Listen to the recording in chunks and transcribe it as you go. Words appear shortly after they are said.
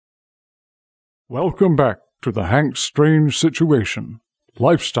Welcome back to the Hank Strange Situation,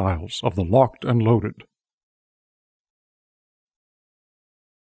 Lifestyles of the Locked and Loaded.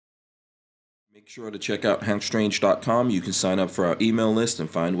 Make sure to check out hankstrange.com. You can sign up for our email list and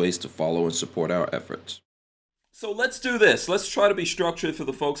find ways to follow and support our efforts. So let's do this. Let's try to be structured for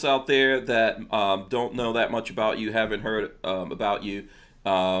the folks out there that don't know that much about you, haven't heard about you.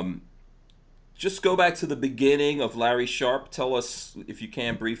 Just go back to the beginning of Larry Sharpe. Tell us, if you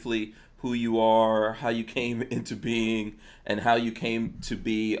can, briefly, who you are, how you came into being, and how you came to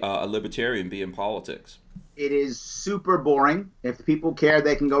be a libertarian, be in politics. It is super boring. If people care,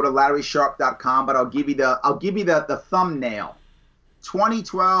 they can go to LarrySharpe.com, but I'll give you the thumbnail.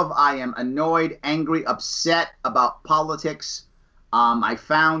 2012, I am annoyed, angry, upset about politics. I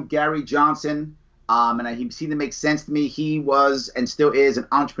found Gary Johnson, and he seemed to make sense to me. He was and still is an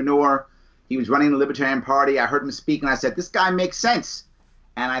entrepreneur. He was running the Libertarian Party. I heard him speak, and I said, this guy makes sense.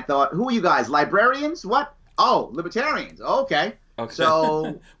 And I thought, who are you guys, librarians? What? Oh, libertarians. Okay. Okay.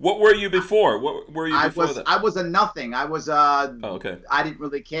 So what were you before? What were you before that? I was a nothing. I was okay. I didn't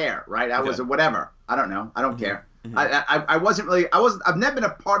really care, right? I Okay. was a whatever. I don't know. I don't care. I wasn't really. I've never been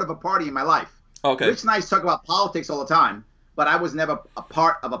a part of a party in my life. Okay. Rich and I talk about politics all the time, but I was never a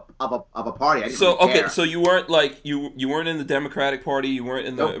part of a party. I didn't So really care. okay, so you weren't like you weren't in the Democratic Party, you weren't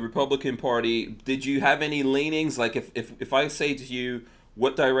in the Nope. Republican Party. Did you have any leanings? Like if I say to you,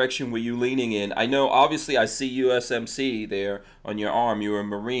 what direction were you leaning in? I know obviously I see USMC there on your arm. You were a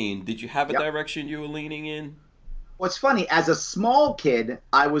Marine. Did you have a Yep. direction you were leaning in? What's funny, as a small kid,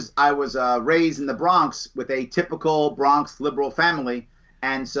 I was raised in the Bronx with a typical Bronx liberal family,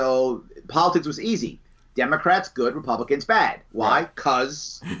 and so politics was easy. Democrats good, Republicans bad. Why? Right.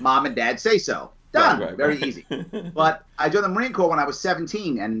 'Cause mom and dad say so. Done. Right. Very easy. But I joined the Marine Corps when I was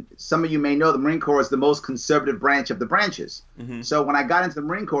 17, and some of you may know the Marine Corps is the most conservative branch of the branches. So when I got into the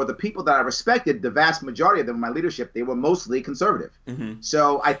Marine Corps, the people that I respected, the vast majority of them in my leadership, they were mostly conservative.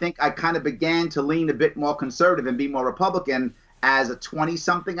 So I think I kind of began to lean a bit more conservative and be more Republican as a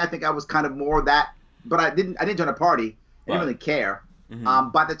 20-something. I think I was kind of more that, but I didn't join a party. I didn't really care.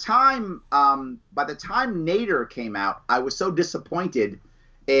 By the time Nader came out, I was so disappointed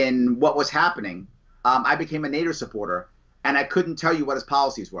in what was happening. I became a Nader supporter, and I couldn't tell you what his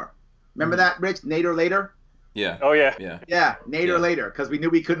policies were. Remember that, Rich? Nader later? Yeah. Oh yeah. Yeah. Yeah, Nader later, because we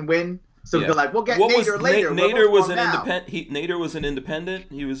knew we couldn't win. So Yeah. we're like, we'll get What Nader was later. Nader was an now. independent. Nader was an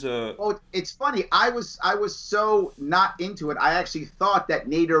independent. He was a. Oh, it's funny. I was so not into it. I actually thought that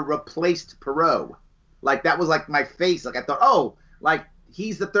Nader replaced Perot. Like that was like my face. Like I thought, oh, like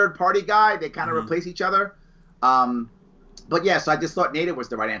he's the third party guy. They kind of replace each other. But yeah, so I just thought Nader was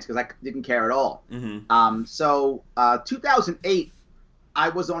the right answer because I didn't care at all. 2008, I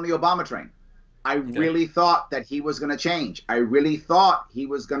was on the Obama train. I really thought that he was going to change. I really thought he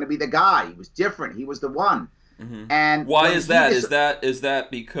was going to be the guy. He was different. He was the one. And why is that? Is that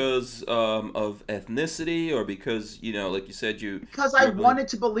because of ethnicity, or because, you know, like you said, because I wanted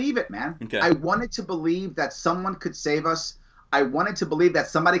to believe it, man. Okay. I wanted to believe that someone could save us. I wanted to believe that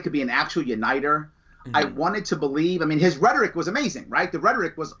somebody could be an actual uniter. I wanted to believe. I mean, his rhetoric was amazing, right? The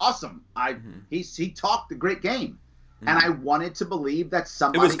rhetoric was awesome. He talked a great game, and I wanted to believe that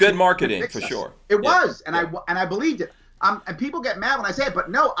somebody. It was good could marketing fix for us. sure. It was, and I believed it. And people get mad when I say it,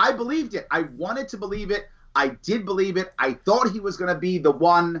 but no, I believed it. I wanted to believe it. I did believe it. I thought he was going to be the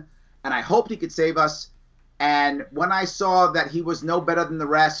one, and I hoped he could save us. And when I saw that he was no better than the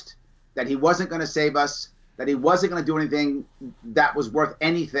rest, that he wasn't going to save us, that he wasn't going to do anything that was worth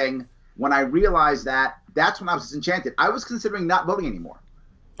anything. When I realized that, that's when I was disenchanted. I was considering not voting anymore.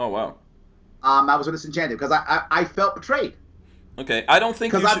 Oh, wow. I was disenchanted because I felt betrayed. Okay, I don't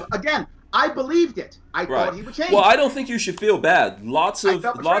think you should... Again, I believed it. I thought he would change. Well, I don't think you should feel bad. Lots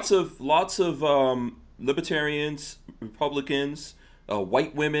of libertarians, Republicans,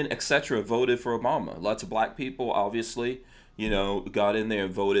 white women, etc. voted for Obama. Lots of black people, obviously, you know, got in there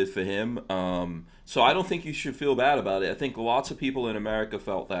and voted for him. So I don't think you should feel bad about it. I think lots of people in America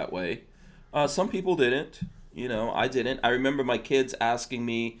felt that way. Some people didn't. You know, I didn't. I remember my kids asking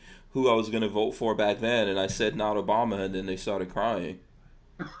me who I was going to vote for back then, and I said not Obama, and then they started crying.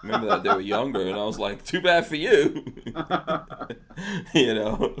 Remember that? They were younger, and I was like, too bad for you. You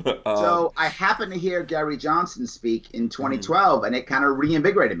know. So I happened to hear Gary Johnson speak in 2012, and it kind of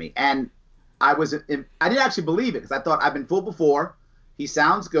reinvigorated me. And I didn't actually believe it because I thought I've been fooled before. He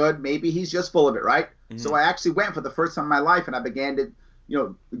sounds good. Maybe he's just full of it, right? So I actually went for the first time in my life, and I began to, you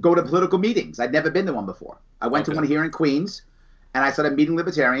know, go to political meetings. I'd never been to one before. I went to one here in Queens, and I started meeting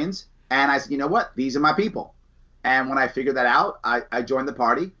libertarians, and I said, you know what? These are my people. And when I figured that out, I joined the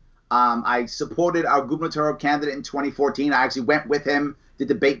party. I supported our gubernatorial candidate in 2014. I actually went with him, did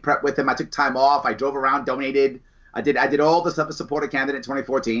debate prep with him. I took time off. I drove around, donated. I did all the stuff to support a candidate in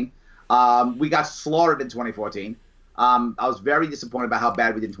 2014. We got slaughtered in 2014. I was very disappointed about how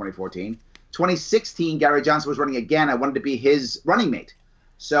bad we did in 2014. 2016, Gary Johnson was running again. I wanted to be his running mate.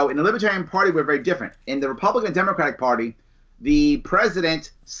 So in the Libertarian Party, we're very different. In the Republican and Democratic Party, the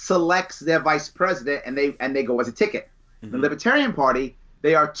president selects their vice president, and they go as a ticket. Mm-hmm. The Libertarian Party,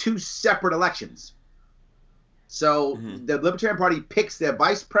 they are two separate elections. So the Libertarian Party picks their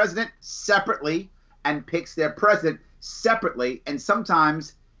vice president separately and picks their president separately, and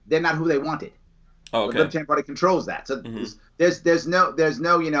sometimes they're not who they wanted. Oh, okay. The Libertarian Party controls that. So there's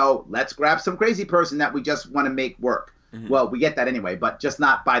no let's grab some crazy person that we just want to make work. Well, we get that anyway, but just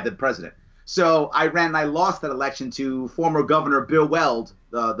not by the president. So I lost that election to former Governor Bill Weld,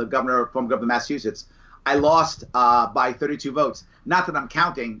 the former governor of Massachusetts. I lost by 32 votes. Not that I'm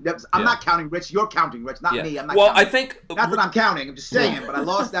counting. I'm not counting, Rich. You're counting, Rich, not me. I'm not counting. I think... Not that I'm counting. I'm just saying, but I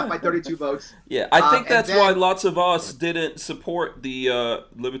lost that by 32 votes. Yeah, I think that's why lots of us didn't support the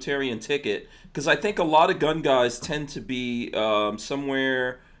Libertarian ticket, because I think a lot of gun guys tend to be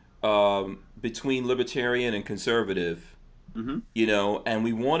somewhere between Libertarian and conservative, you know, and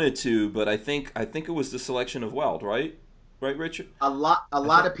we wanted to, but I think it was the selection of Weld, right? Right, Richard? A lot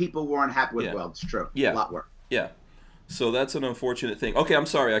of people weren't happy with Weld. It's true. Yeah. A lot were. Yeah. So that's an unfortunate thing. Okay, I'm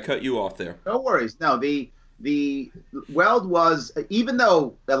sorry. I cut you off there. No worries. No, the Weld was, even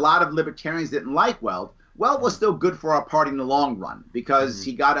though a lot of libertarians didn't like Weld was still good for our party in the long run, because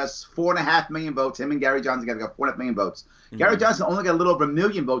he got us 4.5 million votes. Him and Gary Johnson got 4.5 million votes. Gary Johnson only got a little over 1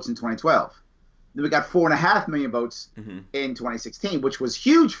 million votes in 2012. Then we got 4.5 million votes in 2016, which was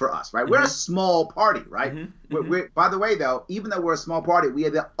huge for us, right? We're a small party, right? We're, by the way, though, even though we're a small party, we are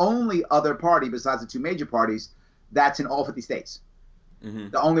the only other party besides the two major parties that's in all 50 states.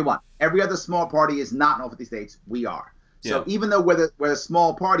 The only one. Every other small party is not in all 50 states. We are. So even though we're a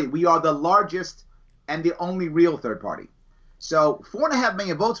small party, we are the largest and the only real third party. So 4.5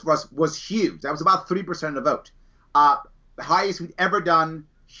 million votes for us was huge. That was about 3% of the vote. The highest we'd ever done.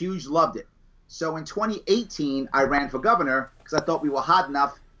 Huge, loved it. So in 2018, I ran for governor because I thought we were hot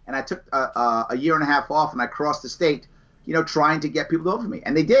enough, and I took a year and a half off, and I crossed the state, you know, trying to get people to vote for me.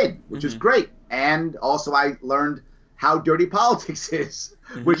 And they did, which was great. And also I learned how dirty politics is,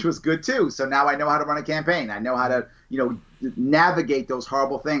 which was good too. So now I know how to run a campaign. I know how to, you know, navigate those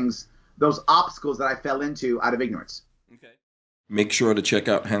horrible things, those obstacles that I fell into out of ignorance. Okay. Make sure to check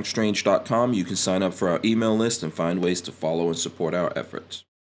out hankstrange.com. You can sign up for our email list and find ways to follow and support our efforts.